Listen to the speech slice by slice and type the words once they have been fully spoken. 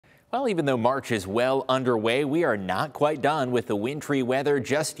Well, even though March is well underway, we are not quite done with the wintry weather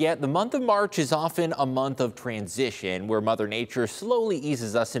just yet. The month of March is often a month of transition where Mother Nature slowly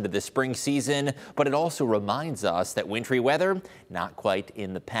eases us into the spring season, but it also reminds us that wintry weather, not quite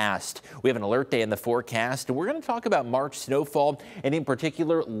in the past. We have an alert day in the forecast, and we're going to talk about March snowfall and in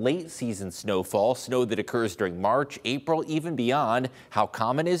particular late season snowfall, snow that occurs during March, April, even beyond. How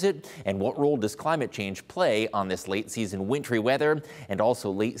common is it? And what role does climate change play on this late season wintry weather and also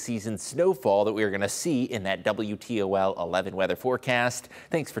late season snowfall that we are going to see in that WTOL 11 weather forecast.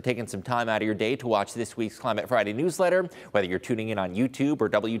 Thanks for taking some time out of your day to watch this week's Climate Friday newsletter. Whether you're tuning in on YouTube or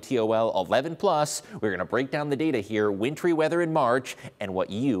WTOL 11 Plus, we're going to break down the data here, wintry weather in March, and what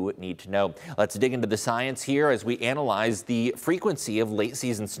you need to know. Let's dig into the science here as we analyze the frequency of late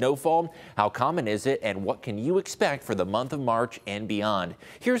season snowfall. How common is it, and what can you expect for the month of March and beyond?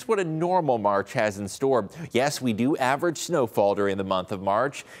 Here's what a normal March has in store. Yes, we do average snowfall during the month of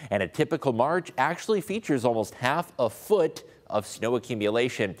March, and a typical March actually features almost half a foot of snow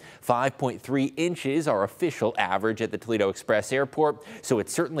accumulation. 5.3 inches, our official average at the Toledo Express Airport, so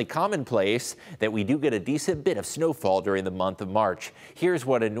it's certainly commonplace that we do get a decent bit of snowfall during the month of March. Here's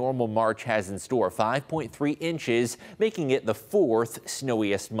what a normal March has in store: 5.3 inches, making it the fourth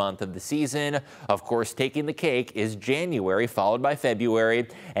snowiest month of the season. Of course, taking the cake is January, followed by February,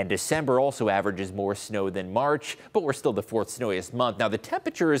 and December also averages more snow than March, but we're still the fourth snowiest month. Now, the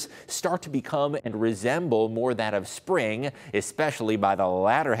temperatures start to become and resemble more that of spring, especially by the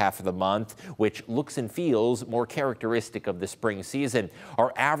latter half of the month, which looks and feels more characteristic of the spring season.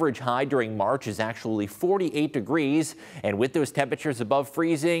 Our average high during March is actually 48 degrees, and with those temperatures above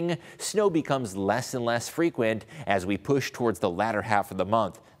freezing, snow becomes less and less frequent as we push towards the latter half of the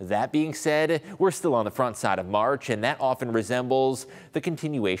month. That being said, we're still on the front side of March, and that often resembles the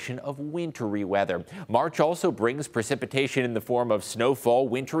continuation of wintry weather. March also brings precipitation in the form of snowfall,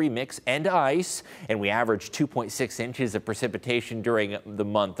 wintry mix, and ice, and we average 2.6 inches of precipitation during the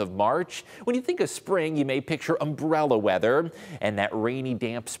month of March. When you think of spring, you may picture umbrella weather and that rainy,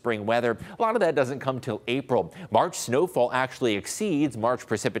 damp spring weather. A lot of that doesn't come till April. March snowfall actually exceeds March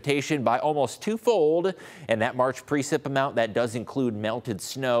precipitation by almost twofold, and that March precip amount, that does include melted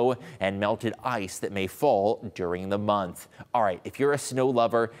snow and melted ice that may fall during the month. All right, if you're a snow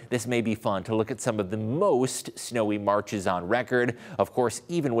lover, this may be fun to look at some of the most snowy Marches on record. Of course,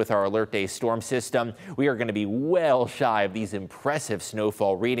 even with our alert day storm system, we are going to be well shy of these impressive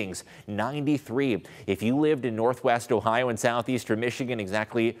snowfall readings. 93. If you lived in Northwest Ohio and Southeastern Michigan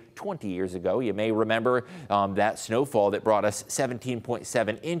exactly 20 years ago, you may remember that snowfall that brought us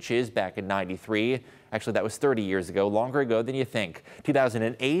 17.7 inches back in 93. Actually, that was 30 years ago, longer ago than you think.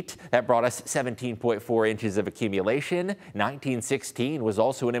 2008, that brought us 17.4 inches of accumulation. 1916 was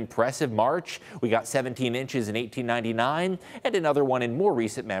also an impressive March. We got 17 inches in 1899, and another one in more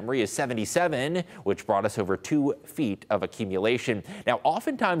recent memory is 77, which brought us over 2 feet of accumulation. Now,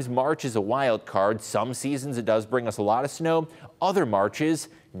 oftentimes March is a wild card. Some seasons it does bring us a lot of snow. Other Marches,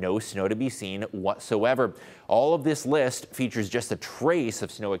 no snow to be seen whatsoever. All of this list features just a trace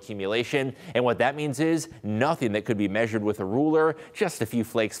of snow accumulation, and what that means is nothing that could be measured with a ruler, just a few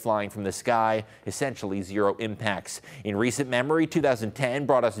flakes flying from the sky, essentially zero impacts. In recent memory, 2010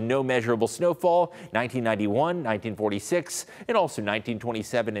 brought us no measurable snowfall, 1991, 1946, and also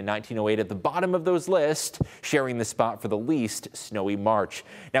 1927 and 1908 at the bottom of those lists, sharing the spot for the least snowy March.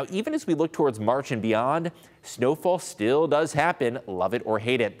 Now, even as we look towards March and beyond, snowfall still does happen, love it or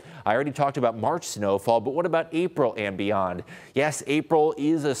hate it. I already talked about March snowfall, but what about April and beyond? Yes, April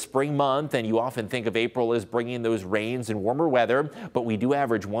is a spring month, and you often think of April as bringing those rains and warmer weather, but we do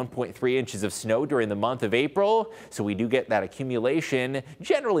average 1.3 inches of snow during the month of April, so we do get that accumulation,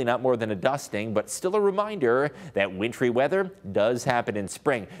 generally not more than a dusting, but still a reminder that wintry weather does happen in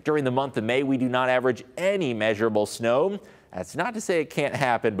spring. During the month of May, we do not average any measurable snow. That's not to say it can't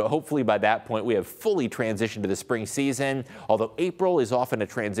happen, but hopefully by that point we have fully transitioned to the spring season, although April is often a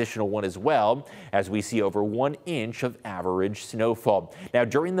transitional one as well, as we see over 1 inch of average snowfall. Now,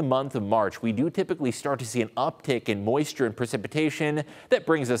 during the month of March, we do typically start to see an uptick in moisture and precipitation that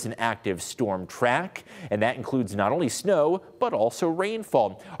brings us an active storm track, and that includes not only snow, but also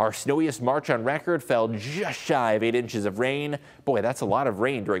rainfall. Our snowiest March on record fell just shy of 8 inches of rain. Boy, that's a lot of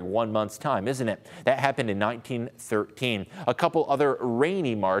rain during 1 month's time, isn't it? That happened in 1913. A couple other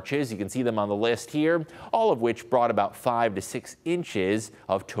rainy Marches, you can see them on the list here, all of which brought about 5 to 6 inches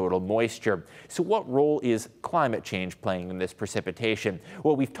of total moisture. So what role is climate change playing in this precipitation?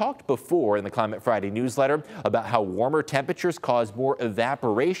 Well, we've talked before in the Climate Friday newsletter about how warmer temperatures cause more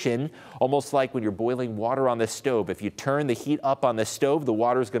evaporation, almost like when you're boiling water on the stove. If you turn the heat up on the stove, the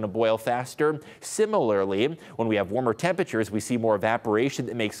water is going to boil faster. Similarly, when we have warmer temperatures, we see more evaporation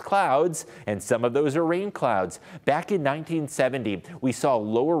that makes clouds, and some of those are rain clouds. Back in 1970, we saw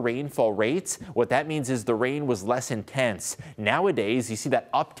lower rainfall rates. What that means is the rain was less intense. Nowadays, you see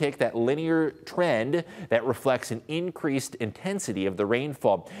that uptick, that linear trend that reflects an increased intensity of the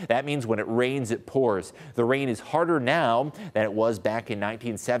rainfall. That means when it rains, it pours. The rain is harder now than it was back in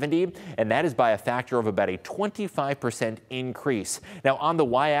 1970, and that is by a factor of about a 25% increase. Now, on the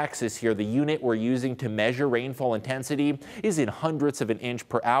y-axis here, the unit we're using to measure rainfall intensity is in hundredths of an inch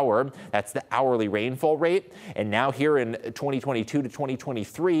per hour. That's the hourly rainfall rate. And now here in 2022 to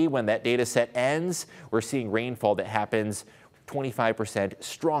 2023, when that data set ends, we're seeing rainfall that happens 25%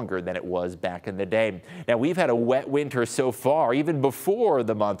 stronger than it was back in the day. Now, we've had a wet winter so far, even before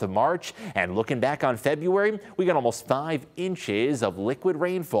the month of March, and looking back on February, we got almost 5 inches of liquid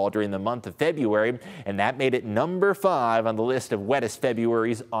rainfall during the month of February, and that made it number 5 on the list of wettest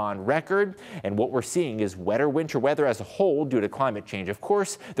Februaries on record. And what we're seeing is wetter winter weather as a whole due to climate change. Of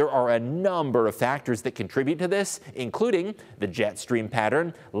course, there are a number of factors that contribute to this, including the jet stream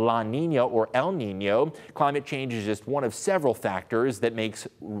pattern, La Nina or El Nino. Climate change is just one of several factors that makes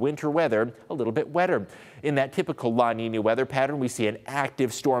winter weather a little bit wetter. In that typical La Nina weather pattern, we see an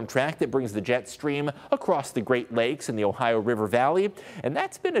active storm track that brings the jet stream across the Great Lakes and the Ohio River Valley. And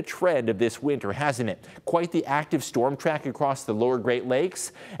that's been a trend of this winter, hasn't it? Quite the active storm track across the lower Great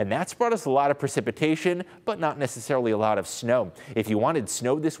Lakes. And that's brought us a lot of precipitation, but not necessarily a lot of snow. If you wanted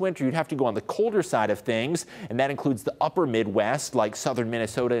snow this winter, you'd have to go on the colder side of things. And that includes the upper Midwest, like southern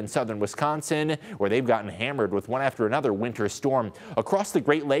Minnesota and southern Wisconsin, where they've gotten hammered with one after another winter storm. Across the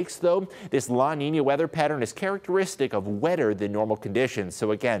Great Lakes, though, this La Nina weather pattern is characteristic of wetter than normal conditions.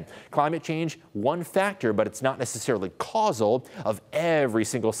 So again, climate change, one factor, but it's not necessarily causal of every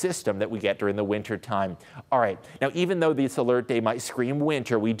single system that we get during the winter time. All right, now even though this alert day might scream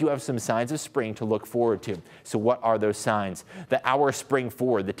winter, we do have some signs of spring to look forward to. So what are those signs? The hour spring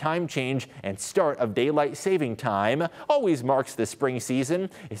forward, the time change and start of daylight saving time always marks the spring season,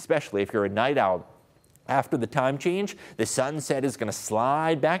 especially if you're a night owl. After the time change, the sunset is going to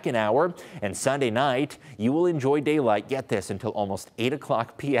slide back an hour, and Sunday night, you will enjoy daylight, get this, until almost 8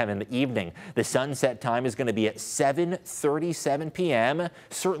 o'clock p.m. in the evening. The sunset time is going to be at 7:37 p.m.,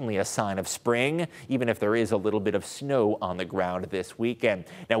 certainly a sign of spring, even if there is a little bit of snow on the ground this weekend.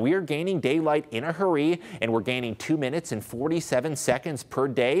 Now, we are gaining daylight in a hurry, and we're gaining 2 minutes and 47 seconds per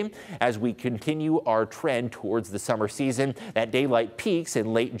day as we continue our trend towards the summer season. That daylight peaks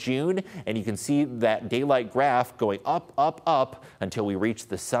in late June, and you can see that daylight graph going up, up, up until we reach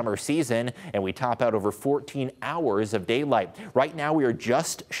the summer season and we top out over 14 hours of daylight. Right now we are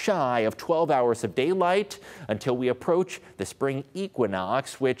just shy of 12 hours of daylight until we approach the spring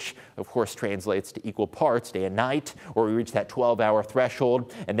equinox, which of course translates to equal parts day and night, or we reach that 12-hour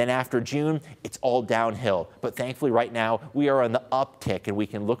threshold. And then after June, it's all downhill. But thankfully right now we are on the uptick and we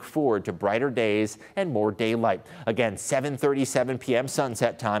can look forward to brighter days and more daylight. Again, 7:37 p.m.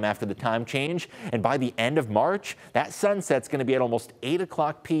 sunset time after the time change, and by the end of March, that sunset's going to be at almost 8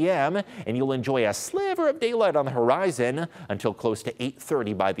 o'clock p.m. and you'll enjoy a sliver of daylight on the horizon until close to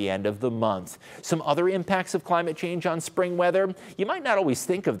 8:30 by the end of the month. Some other impacts of climate change on spring weather, you might not always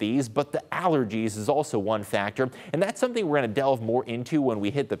think of these, but the allergies is also one factor, and that's something we're going to delve more into when we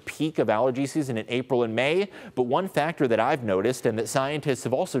hit the peak of allergy season in April and May. But one factor that I've noticed and that scientists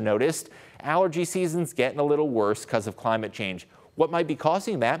have also noticed, allergy season's getting a little worse because of climate change. What might be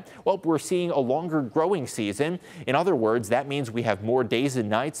causing that? Well, we're seeing a longer growing season. In other words, that means we have more days and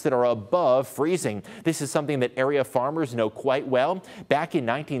nights that are above freezing. This is something that area farmers know quite well. Back in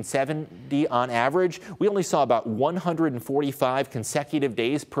 1970, on average, we only saw about 145 consecutive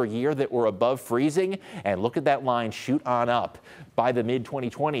days per year that were above freezing. And look at that line shoot on up. By the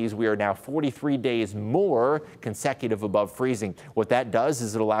mid-2020s, we are now 43 days more consecutive above freezing. What that does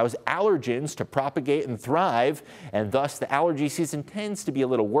is it allows allergens to propagate and thrive, and thus the allergy season tends to be a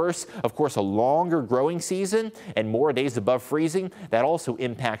little worse. Of course, a longer growing season and more days above freezing, that also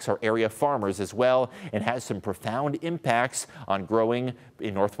impacts our area farmers as well and has some profound impacts on growing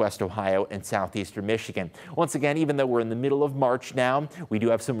in Northwest Ohio and Southeastern Michigan. Once again, even though we're in the middle of March now, we do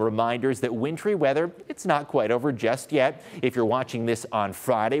have some reminders that wintry weather, it's not quite over just yet. If you're watching watching this on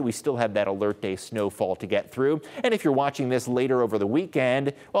Friday, we still have that alert day snowfall to get through. And if you're watching this later over the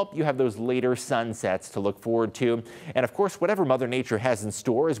weekend, well, you have those later sunsets to look forward to. And of course, whatever Mother Nature has in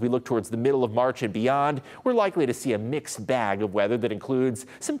store as we look towards the middle of March and beyond, we're likely to see a mixed bag of weather that includes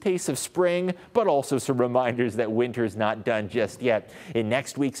some tastes of spring, but also some reminders that winter's not done just yet. In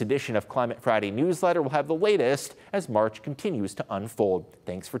next week's edition of Climate Friday newsletter, we'll have the latest as March continues to unfold.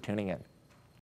 Thanks for tuning in.